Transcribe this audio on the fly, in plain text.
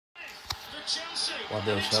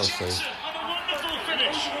1-0 Chelsea. And a wonderful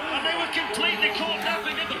finish. And they were completely caught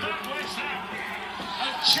napping at the back West Ham.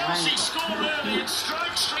 And Chelsea score early and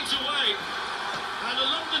strike straight away. And a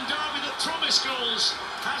London derby that promised goals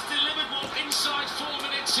has delivered one inside 4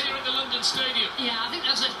 minutes here at the London Stadium. Yeah, I think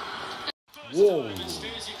that's a... Whoa!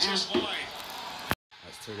 Just wide.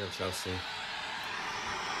 That's 2-0 Chelsea.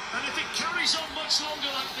 And if it carries on much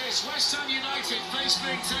longer like this, West Ham United face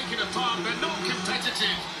being taken apart, they're not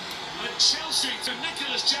competitive. And Chelsea, to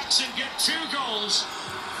Nicholas Jackson, get 2 goals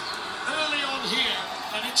early on here.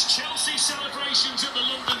 And it's Chelsea celebrations at the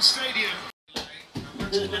London Stadium.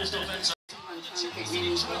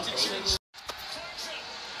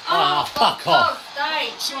 Ah, fuck off!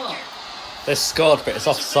 They scored, but it's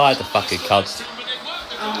offside, the fucking cunts.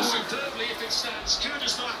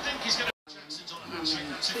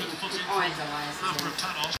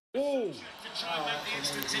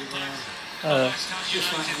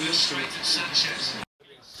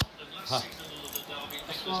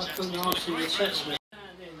 That's why I couldn't answer your text me.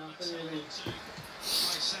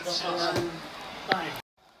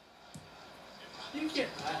 You get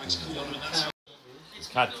that.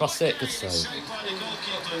 Can't cross it, good save.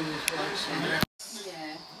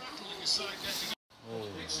 Yeah.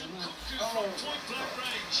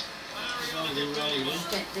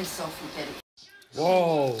 Get this off and get it.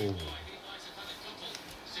 Whoa!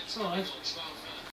 It's alright.